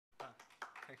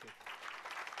Thank you.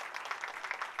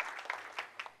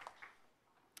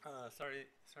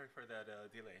 Sorry for that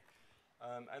delay.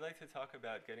 I'd like to talk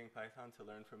about getting Python to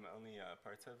learn from only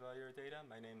parts of your data.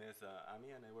 My name is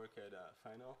Ami, and I work at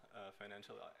Final, a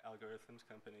financial algorithms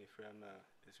company from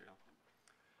Israel.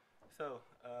 So,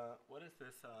 what is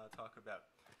this talk about?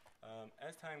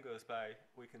 As time goes by,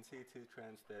 we can see two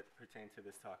trends that pertain to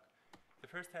this talk. The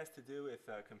first has to do with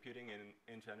computing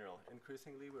in general.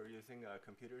 Increasingly, we're using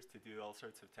computers to do all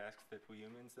sorts of tasks that we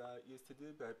humans used to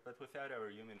do, but without our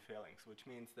human failings, which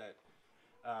means that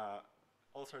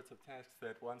all sorts of tasks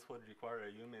that once would require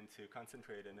a human to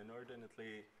concentrate an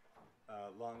inordinately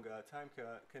long time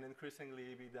can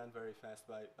increasingly be done very fast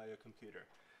by a computer.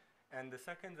 And the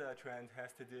second trend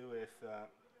has to do with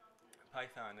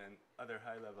Python and other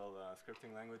high-level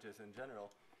scripting languages in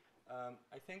general.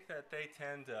 I think that they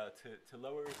tend to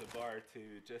lower the bar to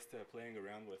just playing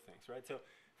around with things, right? So,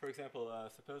 for example,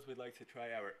 suppose we'd like to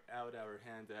try out our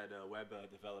hand at web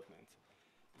development.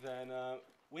 Then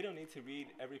we don't need to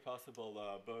read every possible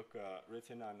book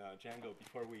written on Django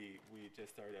before we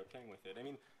just start playing with it. I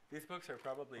mean, these books are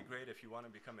probably great if you want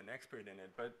to become an expert in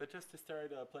it, but just to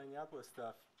start playing out with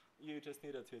stuff, you just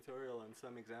need a tutorial and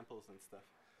some examples and stuff.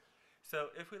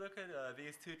 So if we look at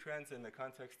these two trends in the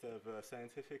context of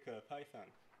scientific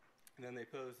Python, then they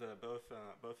pose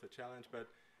both a challenge, but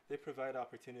they provide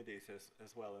opportunities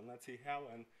as well. And let's see how,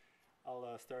 and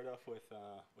I'll start off with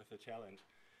a challenge.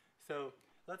 So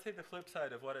let's take the flip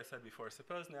side of what I said before.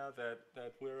 Suppose now that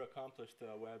we're accomplished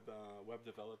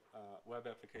web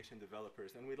application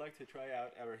developers, and we'd like to try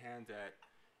out our hand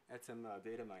at some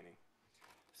data mining.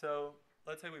 So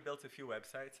let's say we built a few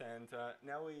websites, and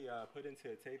now we put into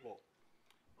a table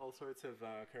all sorts of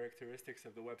characteristics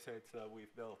of the websites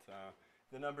we've built.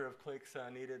 The number of clicks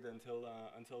needed until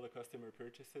the customer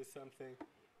purchases something,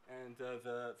 and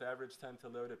the average time to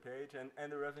load a page,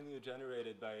 and the revenue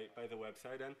generated by the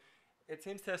website. And it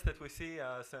seems to us that we see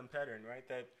some pattern, right?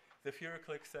 That the fewer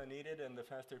clicks needed and the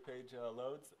faster page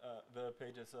loads, the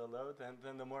pages load, and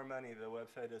then the more money the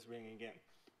website is bringing in.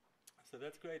 So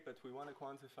that's great, but we want to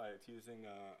quantify it using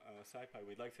SciPy.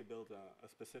 We'd like to build a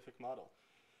specific model.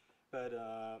 But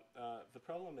the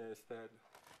problem is that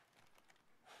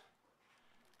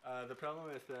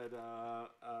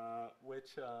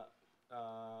which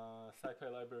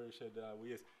SciPy library should we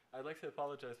use? I'd like to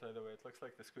apologize, by the way. It looks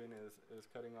like the screen is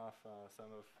cutting off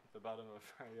some of the bottom of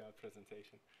my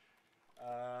presentation.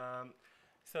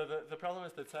 So the problem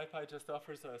is that SciPy just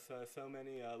offers us so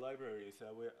many libraries.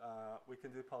 We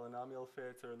can do polynomial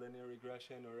fits or linear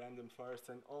regression or random forest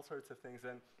and all sorts of things.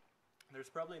 And there's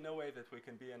probably no way that we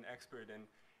can be an expert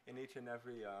in each and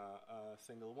every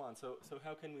single one. So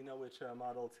how can we know which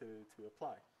model to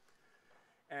apply?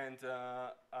 And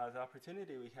the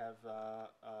opportunity we have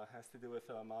has to do with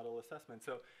model assessment.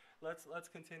 So let's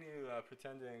continue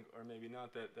pretending, or maybe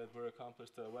not, that we're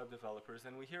accomplished web developers.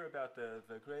 And we hear about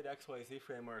the great XYZ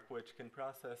framework, which can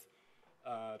process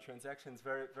transactions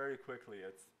very, very quickly.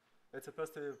 It's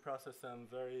supposed to process some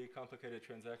very complicated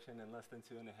transaction in less than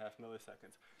 2.5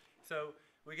 milliseconds. So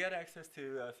we get access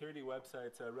to 30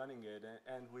 websites running it,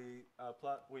 and we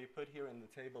put here in the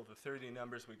table the 30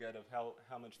 numbers we get of how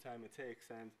much time it takes,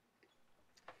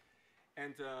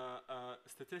 and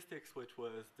statistics, which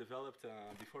was developed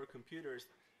before computers,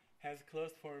 has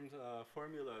closed-formed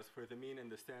formulas for the mean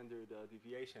and the standard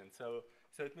deviation. So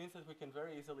it means that we can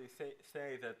very easily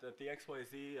say that the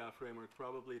XYZ framework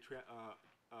probably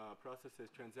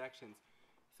processes transactions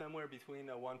somewhere between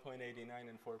 1.89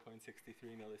 and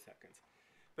 4.63 milliseconds.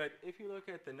 But if you look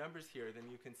at the numbers here, then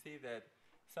you can see that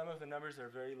some of the numbers are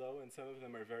very low and some of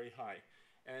them are very high.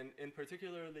 And in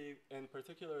particular,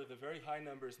 the very high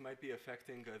numbers might be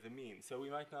affecting the mean. So we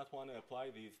might not want to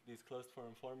apply these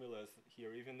closed-form formulas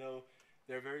here, even though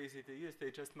they're very easy to use.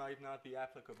 They just might not be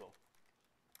applicable.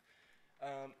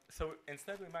 So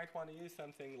instead, we might want to use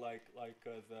something like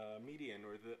the median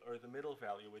or the middle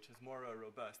value, which is more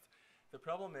robust. The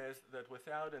problem is that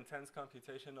without intense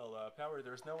computational power,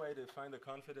 there's no way to find a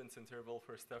confidence interval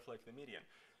for stuff like the median.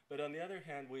 But on the other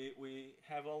hand, we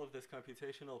have all of this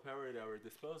computational power at our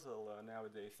disposal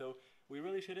nowadays. So we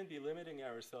really shouldn't be limiting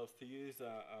ourselves to use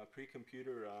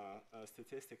pre-computer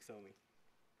statistics only.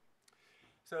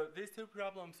 So these two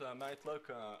problems might look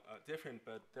different,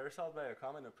 but they're solved by a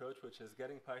common approach, which is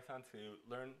getting Python to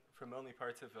learn from only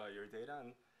parts of your data.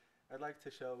 And I'd like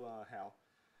to show how.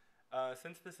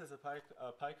 Since this is a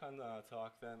PyCon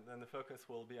talk, then the focus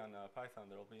will be on Python.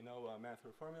 There will be no math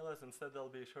or formulas. Instead, there will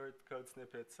be short code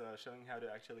snippets showing how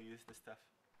to actually use the stuff.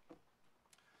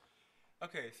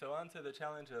 Okay, so on to the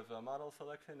challenge of model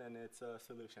selection and its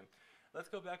solution. let's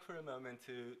go back for a moment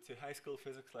to high school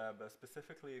physics lab,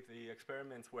 specifically the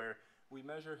experiments where we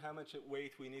measure how much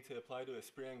weight we need to apply to a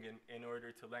spring in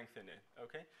order to lengthen it,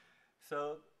 okay?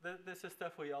 So this is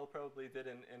stuff we all probably did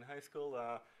in high school,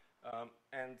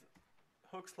 and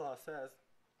Hooke's law says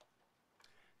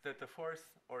that the force,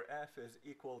 or F,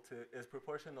 is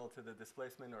proportional to the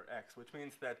displacement, or X, which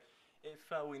means that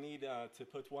if we need to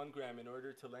put 1 gram in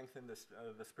order to lengthen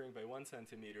the spring by 1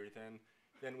 centimeter,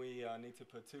 then we need to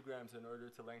put 2 grams in order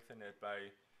to lengthen it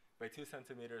by 2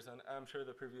 centimeters. And I'm sure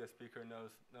the previous speaker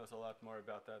knows a lot more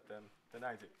about that than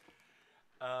I do.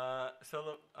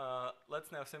 So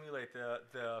let's now simulate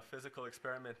the physical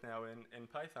experiment now in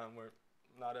Python. We're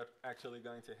not actually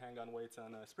going to hang on weights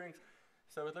on springs.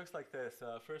 So it looks like this.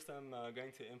 First, I'm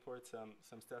going to import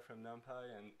some stuff from NumPy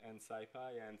and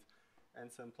SciPy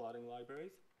and some plotting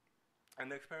libraries. And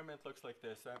the experiment looks like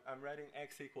this. I'm writing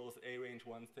x equals a range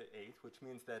 1 to 8, which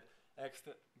means that x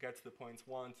gets the points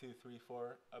 1, 2, 3,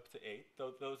 4, up to 8.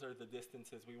 Those are the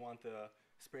distances we want the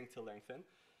spring to lengthen.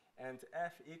 And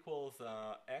f equals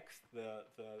x, the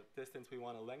distance we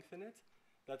want to lengthen it.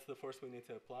 That's the force we need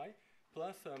to apply,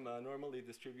 plus some normally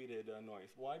distributed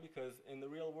noise. Why? Because in the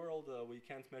real world, we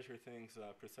can't measure things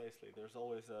precisely. There's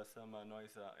always some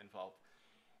noise involved.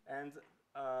 And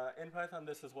in Python,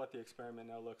 this is what the experiment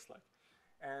now looks like.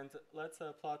 And let's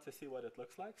plot to see what it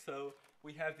looks like. So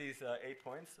we have these 8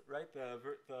 points, right?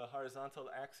 The horizontal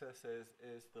axis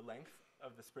is the length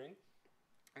of the spring,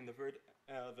 and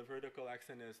the vertical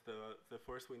axis is the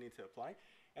force we need to apply.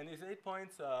 And these 8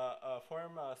 points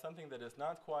form something that is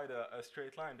not quite a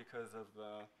straight line because of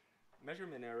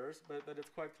measurement errors, but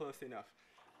it's quite close enough.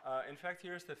 In fact,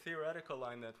 here's the theoretical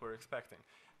line that we're expecting.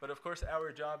 But of course,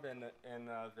 our job in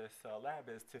this lab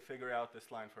is to figure out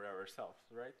this line for ourselves,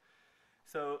 right?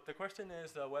 So the question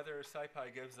is whether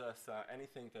SciPy gives us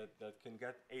anything that can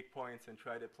get 8 points and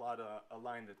try to plot a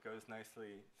line that goes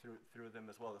nicely through them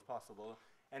as well as possible.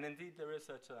 And indeed, there is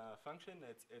such a function.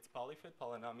 It's polyfit,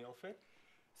 polynomial fit.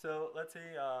 So let's see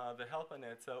the help on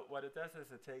it. So what it does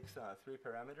is it takes 3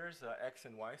 parameters, x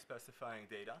and y, specifying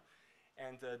data,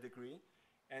 and degree.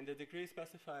 And the degree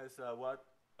specifies what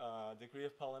degree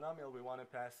of polynomial we want to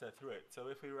pass through it. So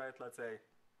if we write, let's say,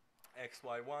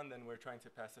 xy1, then we're trying to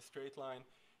pass a straight line.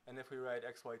 And if we write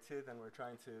xy2, then we're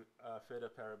trying to fit a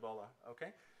parabola,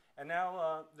 okay? And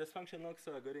now this function looks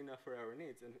good enough for our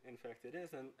needs. In fact, it is,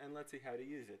 and let's see how to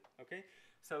use it, okay?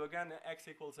 So again, x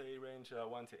equals a range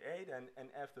 1 to 8, and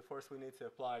f, the force we need to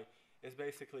apply, is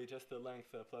basically just the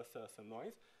length plus some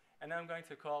noise. And now I'm going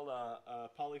to call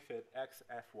polyfit x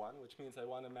f1, which means I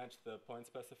want to match the point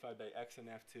specified by x and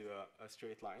f to a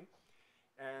straight line.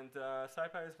 And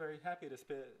SciPy is very happy to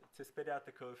spit out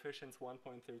the coefficients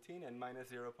 1.13 and minus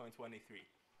 0.23,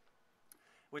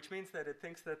 which means that it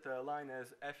thinks that the line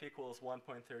is f equals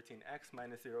 1.13x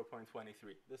minus 0.23.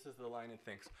 This is the line it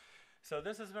thinks. So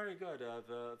this is very good.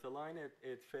 The line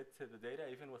it fit to the data,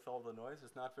 even with all the noise,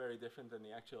 is not very different than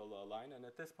the actual line. And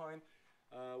at this point,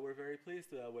 we're very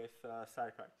pleased with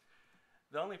SciPy.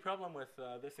 The only problem with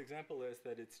this example is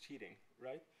that it's cheating,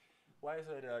 right? Why is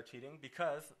it cheating?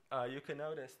 Because you can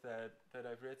notice that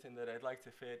I've written that I'd like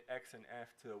to fit x and f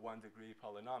to a 1-degree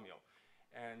polynomial.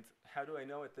 And how do I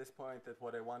know at this point that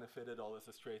what I want to fit it all is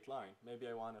a straight line? Maybe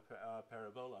I want a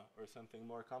parabola or something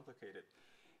more complicated.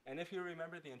 And if you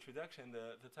remember the introduction,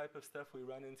 the type of stuff we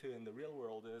run into in the real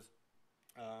world is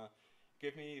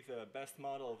give me the best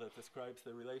model that describes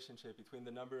the relationship between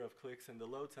the number of clicks and the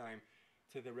load time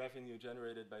to the revenue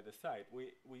generated by the site.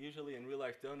 We usually in real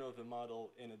life don't know the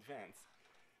model in advance.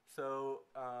 So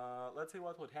let's see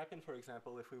what would happen, for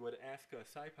example, if we would ask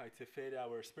SciPy to fit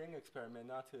our spring experiment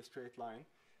not to a straight line,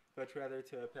 but rather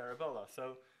to a parabola.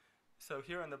 So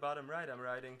here on the bottom right, I'm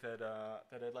writing that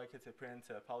I'd like it to print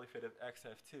a polyfit of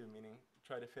xf2, meaning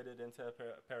try to fit it into a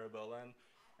parabola.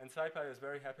 And SciPy is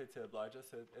very happy to oblige us.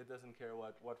 It doesn't care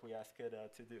what we ask it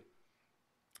to do.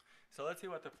 So let's see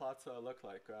what the plots look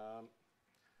like.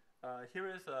 Here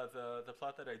is the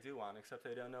plot that I do want, except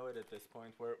I don't know it at this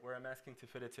point, where I'm asking to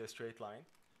fit it to a straight line.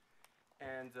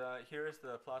 And here is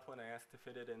the plot when I ask to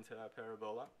fit it into a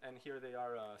parabola. And here they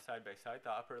are side by side.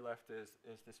 The upper left is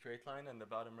the straight line, and the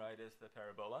bottom right is the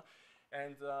parabola.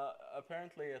 And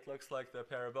apparently it looks like the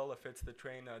parabola fits the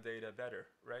train data better,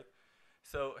 right?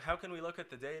 So how can we look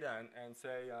at the data and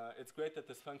say, it's great that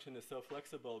this function is so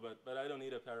flexible, but I don't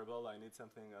need a parabola, I need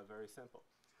something very simple.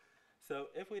 So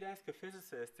if we'd ask a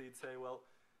physicist, he'd say, well,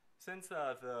 since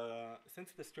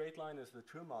the straight line is the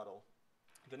true model,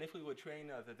 then if we would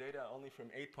train the data only from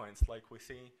 8 points, like we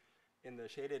see in the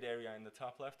shaded area in the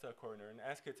top left corner, and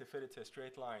ask it to fit it to a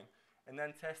straight line, and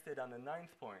then test it on the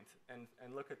 9th point,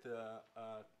 and look at the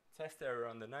test error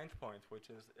on the 9th point, which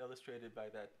is illustrated by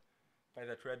that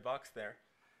red box there,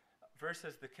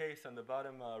 versus the case on the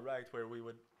bottom right, where we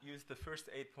would use the first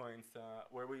 8 points,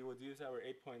 where we would use our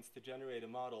 8 points to generate a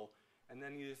model, and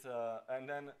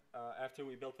then after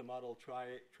we built the model,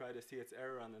 try to see its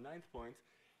error on the 9th point.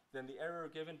 Then the error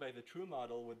given by the true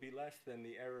model would be less than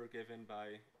the error given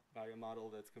by a model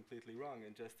that's completely wrong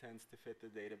and just tends to fit the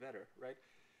data better, right?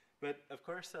 But of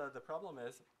course, the problem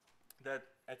is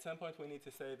that at some point we need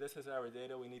to say, this is our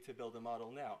data, we need to build a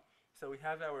model now. So we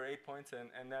have our 8 points,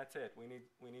 and that's it. We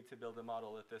need to build a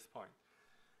model at this point.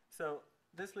 So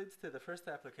this leads to the first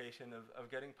application of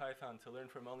getting Python to learn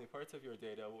from only parts of your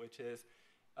data, which is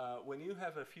when you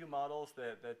have a few models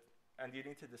and you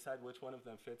need to decide which one of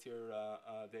them fits your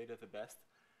data the best,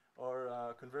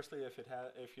 or conversely, if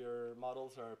your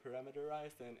models are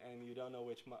parameterized and you don't know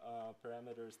which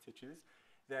parameters to choose,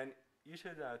 then you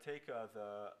should take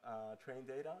the train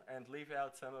data and leave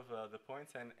out some of the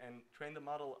points and train the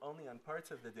model only on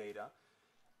parts of the data,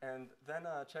 and then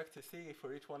check to see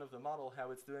for each one of the model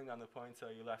how it's doing on the points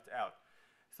you left out.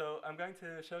 So I'm going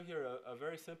to show here a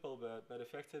very simple but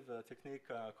effective technique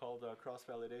called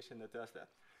cross-validation that does that.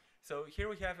 So here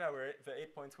we have the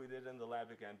 8 points we did in the lab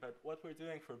again, but what we're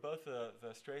doing for both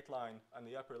the straight line on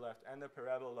the upper left and the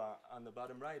parabola on the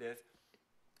bottom right is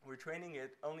we're training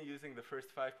it only using the first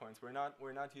 5 points. We're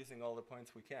not using all the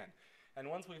points we can. And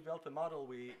once we've built the model,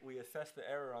 we assess the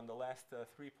error on the last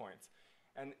 3 points.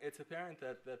 And it's apparent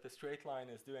that the straight line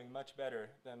is doing much better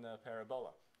than the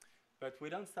parabola. But we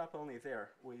don't stop only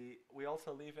there. We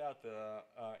also leave out the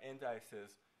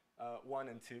indices 1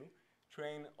 and 2,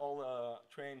 train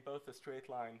both the straight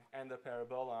line and the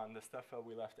parabola on the stuff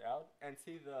we left out, and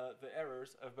see the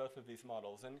errors of both of these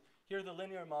models. And here the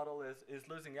linear model is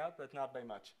losing out, but not by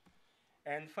much.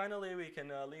 And finally, we can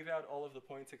leave out all of the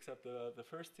points except the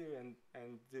first 2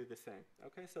 and do the same.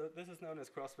 Okay, so this is known as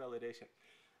cross-validation.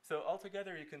 So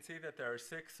altogether, you can see that there are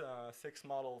six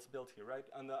models built here, right?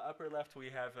 On the upper left, we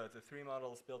have the 3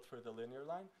 models built for the linear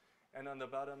line. And on the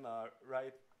bottom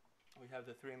right, we have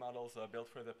the 3 models built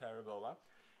for the parabola.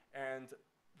 And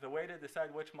the way to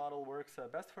decide which model works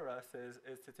best for us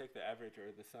is to take the average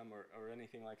or the sum or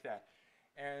anything like that.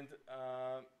 And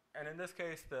in this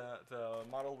case, the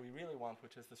model we really want,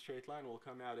 which is the straight line, will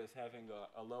come out as having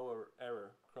a lower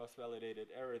error,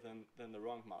 cross-validated error than the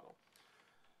wrong model.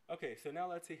 Okay, so now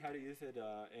let's see how to use it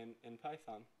in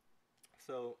Python.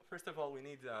 So first of all, we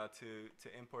need to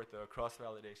import the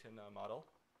cross-validation model.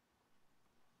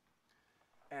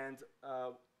 And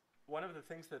one of the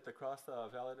things that the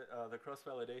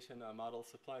cross-validation model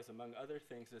supplies, among other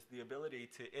things, is the ability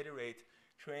to iterate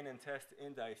train and test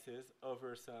indices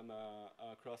over some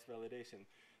cross-validation.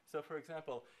 So for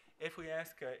example, if we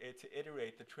ask it to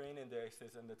iterate the train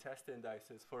indices and the test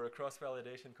indices for a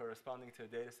cross-validation corresponding to a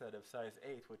data set of size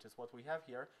 8, which is what we have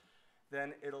here,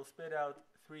 then it'll spit out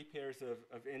 3 pairs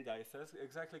of indices,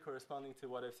 exactly corresponding to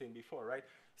what I've seen before, right?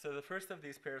 So the first of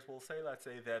these pairs will say, let's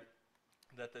say, that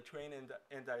the train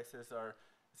indices are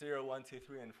 0, 1, 2,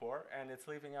 3, and 4, and it's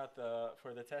leaving out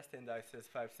for the test indices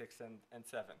 5, 6, and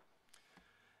 7.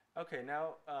 Okay,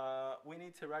 now we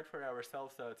need to write for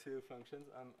ourselves 2 functions.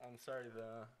 I'm sorry,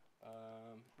 the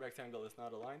rectangle is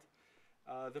not aligned.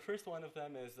 The first one of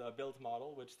them is build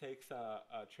model, which takes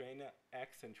train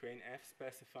X and train F,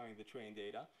 specifying the train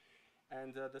data.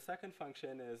 And the second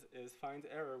function is find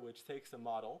error, which takes a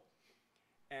model,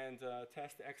 and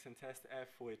test X and test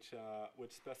F, which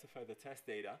specify the test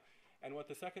data. And what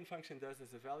the second function does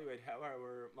is evaluate how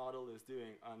our model is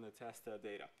doing on the test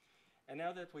data. And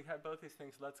now that we have both these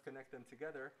things, let's connect them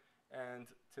together.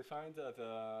 And to find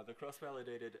the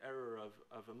cross-validated error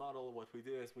of a model, what we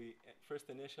do is we first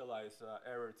initialize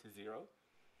error to 0.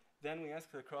 Then we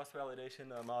ask the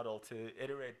cross-validation model to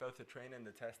iterate both the train and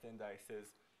the test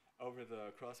indices over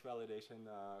the cross-validation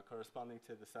corresponding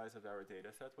to the size of our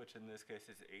data set, which in this case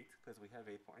is 8, because we have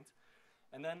 8 points.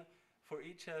 And then for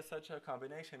each such a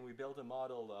combination, we build a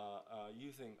model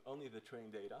using only the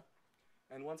train data.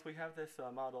 And once we have this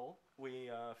model,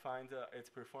 we find its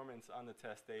performance on the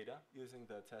test data using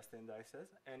the test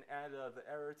indices and add the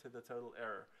error to the total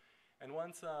error. And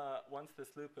once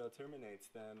this loop terminates,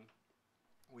 then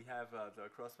we have the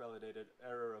cross-validated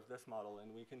error of this model,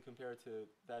 and we can compare it to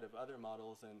that of other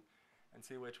models and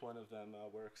see which one of them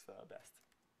works best.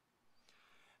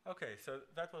 Okay, so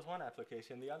that was one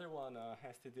application. The other one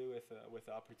has to do with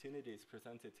opportunities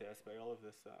presented to us by all of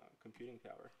this computing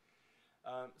power.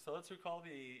 So let's recall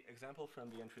the example from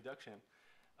the introduction.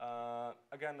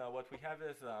 Again, what we have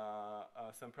is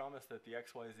some promise that the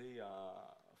XYZ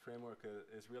framework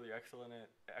is really excellent. It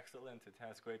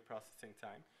has great processing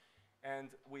time. And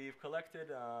we've collected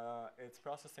its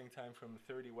processing time from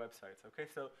 30 websites. Okay,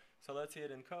 so let's see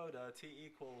it in code. T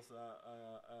equals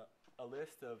a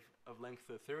list of length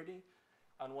of 30.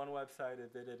 On one website,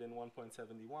 it did it in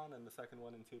 1.71, and the second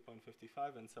one in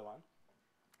 2.55, and so on.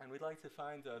 And we'd like to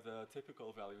find the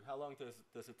typical value. How long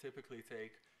does it typically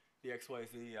take the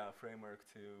XYZ framework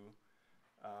to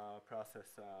process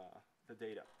the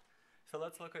data? So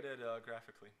let's look at it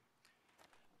graphically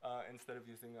instead of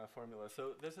using a formula.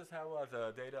 So this is how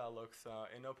the data looks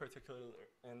in no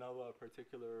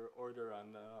particular order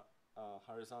on the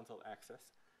horizontal axis.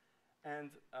 And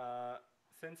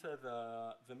since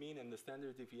the mean and the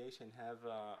standard deviation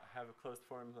have closed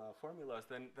form formulas,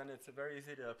 then it's very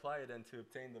easy to apply it and to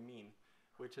obtain the mean,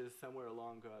 which is somewhere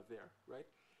along there, right?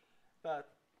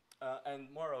 But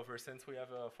and moreover, since we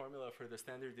have a formula for the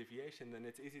standard deviation, then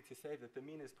it's easy to say that the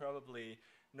mean is probably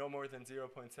no more than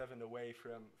 0.7 away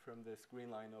from this green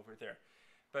line over there.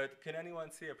 But can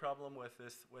anyone see a problem with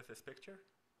this picture?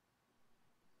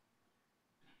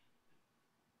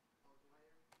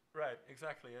 Right,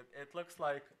 exactly. It looks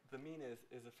like the mean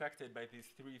is affected by these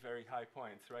three very high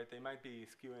points, right? They might be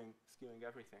skewing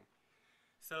everything.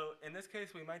 So in this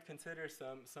case, we might consider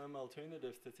some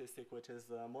alternative statistic which is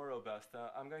more robust.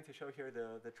 I'm going to show here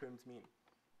the trimmed mean.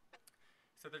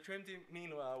 So the trimmed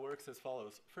mean works as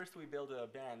follows. First, we build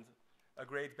a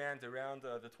grade band around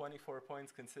the 24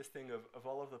 points consisting of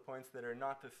all of the points that are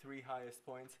not the three highest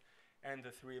points and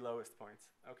the three lowest points.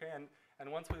 Okay,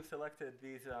 and once we've selected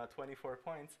these 24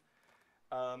 points,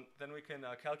 then we can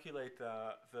calculate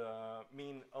the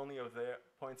mean only of the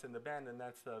points in the band, and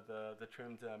that's the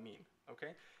trimmed mean.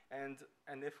 Okay,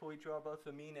 and if we draw both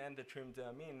the mean and the trimmed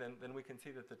mean, then we can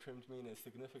see that the trimmed mean is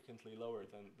significantly lower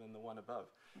than the one above,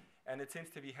 and it seems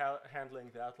to be handling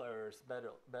the outliers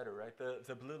better, right?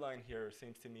 The blue line here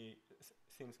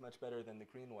seems much better than the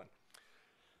green one.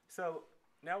 So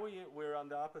now we're on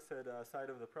the opposite side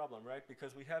of the problem, right?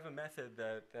 Because we have a method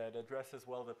that addresses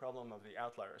well the problem of the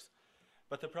outliers.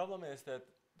 But the problem is that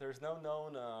there's no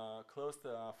known closed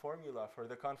formula for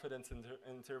the confidence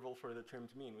interval for the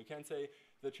trimmed mean. We can't say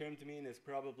the trimmed mean is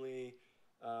probably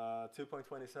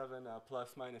 2.27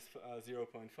 plus minus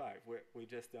 0.5. We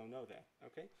just don't know that,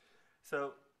 okay?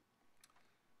 So,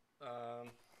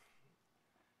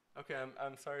 okay,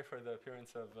 I'm sorry for the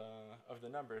appearance of the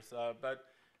numbers, but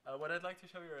what I'd like to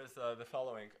show you is the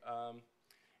following.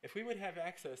 If we would have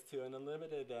access to an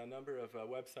unlimited number of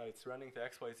websites running the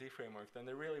XYZ framework, then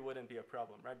there really wouldn't be a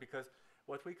problem, right? Because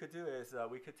what we could do is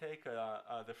we could take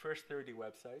the first 30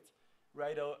 websites,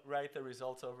 write the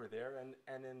results over there,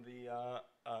 and in the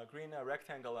green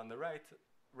rectangle on the right,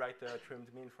 write the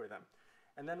trimmed mean for them.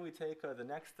 And then we take the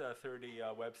next 30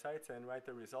 websites and write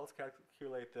the results,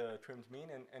 calculate the trimmed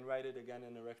mean, and write it again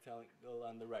in a rectangle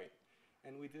on the right.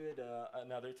 And we do it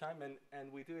another time,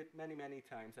 and we do it many, many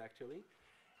times, actually.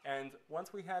 And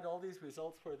once we had all these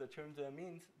results for the trimmed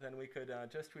means, then we could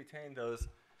just retain those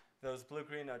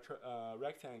blue-green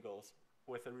rectangles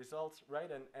with the results,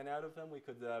 right? And out of them, we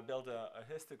could build a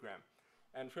histogram.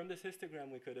 And from this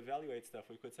histogram, we could evaluate stuff.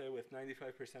 We could say with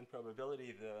 95%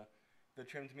 probability, the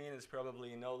trimmed mean is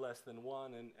probably no less than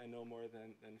 1 and no more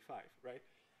than 5, right?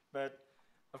 But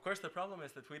of course, the problem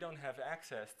is that we don't have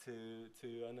access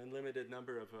to an unlimited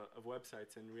number of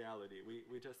websites in reality.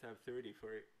 We just have 30,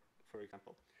 for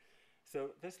example.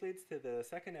 So this leads to the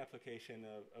second application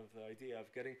of the idea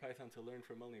of getting Python to learn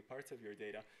from only parts of your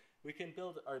data. We can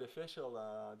build artificial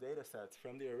data sets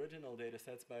from the original data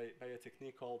sets by a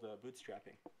technique called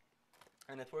bootstrapping.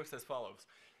 And it works as follows.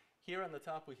 Here on the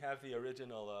top, we have the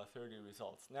original 30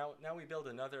 results. Now we build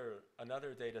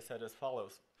another data set as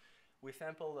follows. We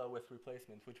sample with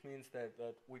replacement, which means that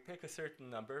we pick a certain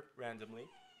number randomly,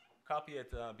 copy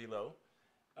it below,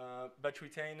 but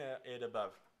retain it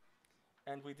above.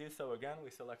 And we do so again.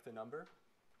 We select a number,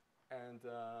 and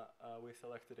we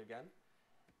select it again.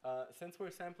 Since we're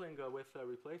sampling with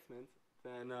replacement,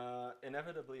 then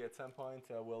inevitably at some point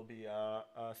we'll be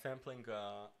sampling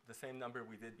the same number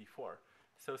we did before.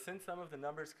 So since some of the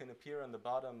numbers can appear on the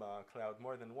bottom cloud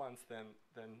more than once, then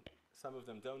some of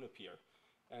them don't appear.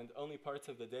 And only parts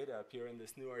of the data appear in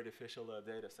this new artificial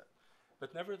data set.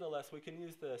 But nevertheless, we can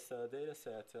use this data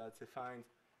set to find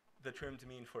the trimmed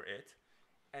mean for it.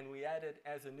 And we add it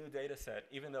as a new data set,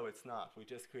 even though it's not. We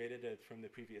just created it from the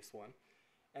previous one.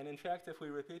 And in fact, if we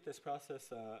repeat this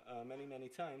process many, many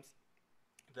times,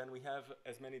 then we have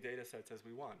as many data sets as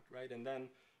we want, right? And then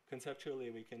conceptually,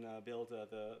 we can build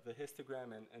the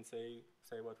histogram and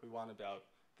say what we want about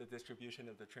the distribution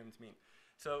of the trimmed mean.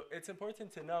 So it's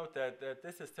important to note that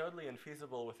this is totally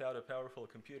infeasible without a powerful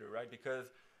computer, right? Because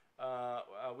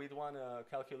we'd want to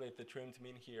calculate the trimmed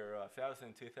mean here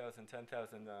 1,000, 2,000,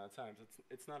 10,000 times.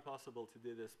 It's not possible to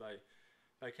do this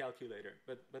by calculator.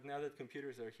 But now that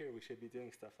computers are here, we should be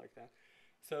doing stuff like that.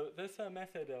 So this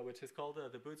method, which is called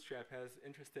the bootstrap, has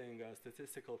interesting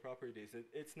statistical properties.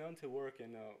 It's known to work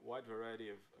in a wide variety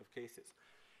of cases.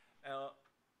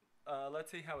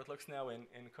 Let's see how it looks now in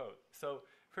code. So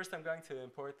first I'm going to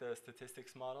import the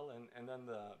statistics model and then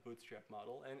the bootstrap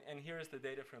model. And here is the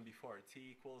data from before.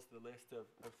 T equals the list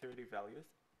of 30 values.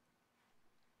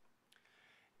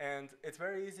 And it's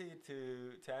very easy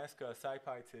to ask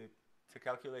SciPy to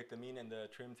calculate the mean and the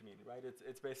trimmed mean, right?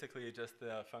 It's basically just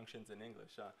the functions in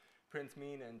English. Print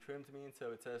mean and trimmed mean,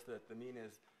 so it says that the mean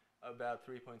is about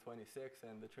 3.26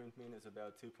 and the trimmed mean is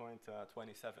about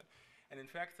 2.27. And in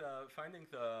fact, finding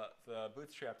the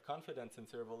bootstrap confidence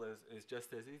interval is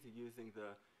just as easy using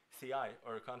the CI,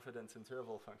 or confidence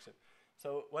interval function.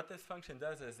 So what this function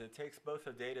does is it takes both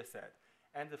a data set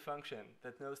and a function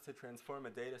that knows to transform a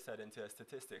data set into a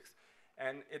statistics.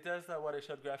 And it does what I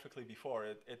showed graphically before.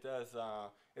 It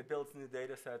builds new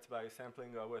data sets by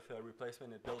sampling with a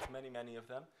replacement. It builds many of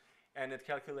them. And it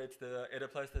calculates it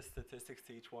applies the statistics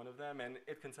to each one of them. And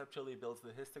it conceptually builds the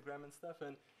histogram and stuff.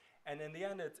 And in the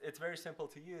end, it's very simple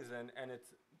to use. And it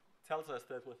tells us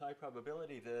that with high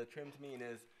probability, the trimmed mean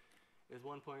is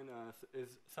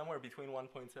somewhere between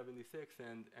 1.76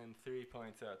 and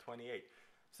 3.28.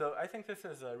 So I think this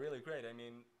is really great. I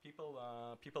mean,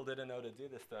 people didn't know to do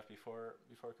this stuff before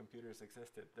computers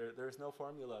existed. There's no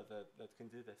formula that can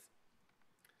do this.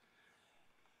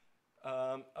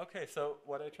 Okay, so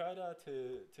what I tried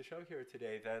to show here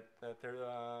today that there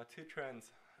are two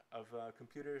trends of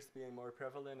computers being more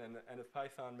prevalent and of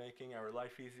Python making our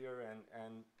life easier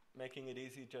and making it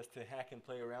easy just to hack and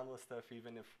play around with stuff,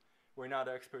 even if we're not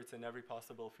experts in every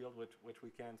possible field, which we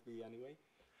can't be anyway.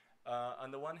 On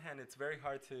the one hand, it's very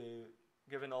hard to,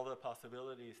 given all the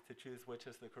possibilities, to choose which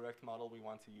is the correct model we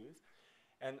want to use.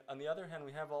 And on the other hand,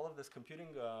 we have all of this computing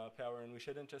power, and we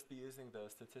shouldn't just be using the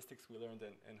statistics we learned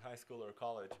in high school or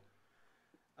college.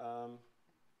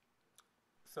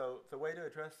 So the way to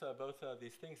address both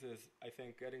these things is, I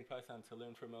think, getting Python to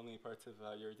learn from only parts of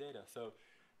your data. So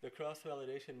the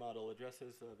cross-validation model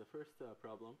addresses the first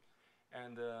problem,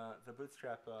 and the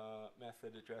bootstrap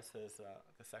method addresses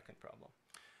the second problem.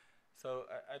 So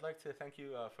I'd like to thank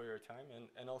you for your time,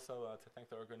 and also to thank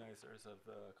the organizers of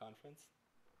the conference.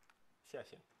 谢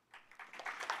谢.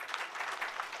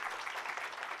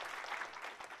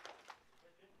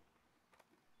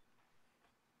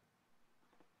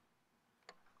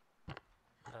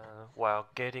 While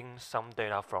getting some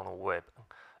data from the web,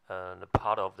 the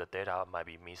part of the data might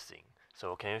be missing.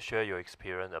 So can you share your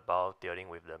experience about dealing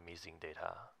with the missing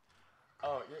data?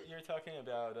 Oh, you're talking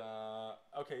about,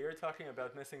 okay, you're talking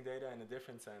about missing data in a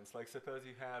different sense. Like suppose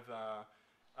you have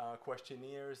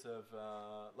questionnaires of,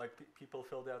 like people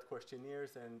filled out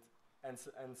questionnaires and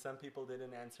some people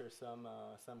didn't answer some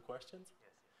questions.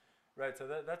 Yes, yes. Right, so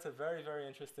that's a very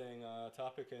interesting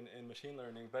topic in machine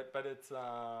learning, but it's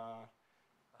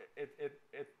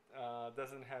it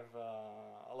doesn't have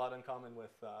a lot in common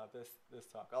with this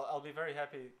talk. I'll be very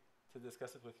happy to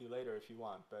discuss it with you later if you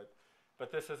want,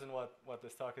 but this isn't what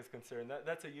this talk is concerned.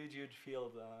 That's a huge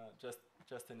field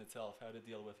just in itself, how to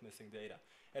deal with missing data.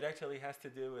 It actually has to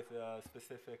do with a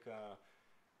specific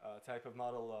type of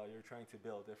model you're trying to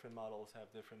build. Different models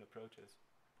have different approaches.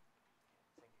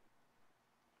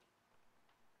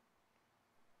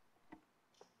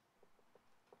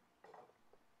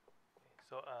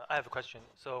 So I have a question.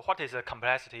 So what is the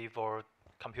complexity for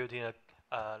computing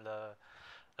the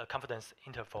confidence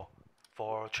interval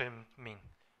for trim mean?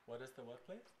 What is the what,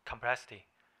 please? Complexity,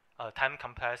 time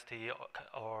complexity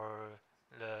or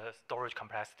the storage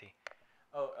complexity.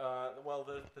 Oh, well,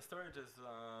 the storage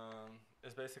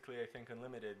is basically, I think,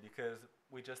 unlimited because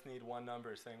we just need one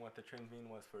number saying what the trimmed mean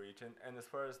was for each. And as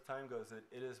far as time goes,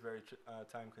 it is very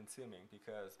time consuming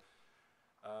because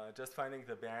just finding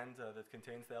the band that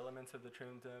contains the elements of the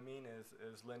trimmed mean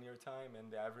is linear time,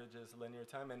 and the average is linear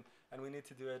time, and we need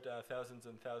to do it thousands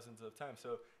and thousands of times.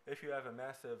 So if you have a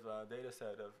massive data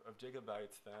set of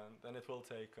gigabytes, then it will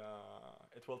take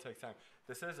time.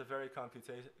 This is a very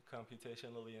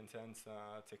computationally intense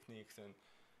techniques, and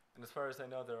as far as I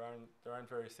know, there aren't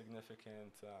very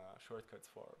significant shortcuts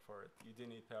for it. You do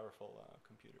need powerful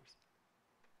computers.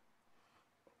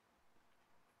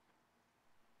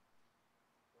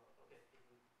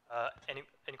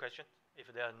 Any question?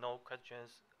 If there are no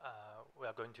questions, we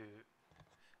are going to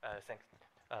thank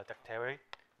Dr. Tavory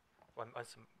one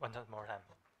more time.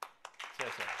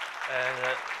 Sure.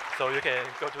 And so you can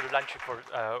go to the lunch for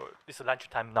this lunch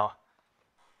time now.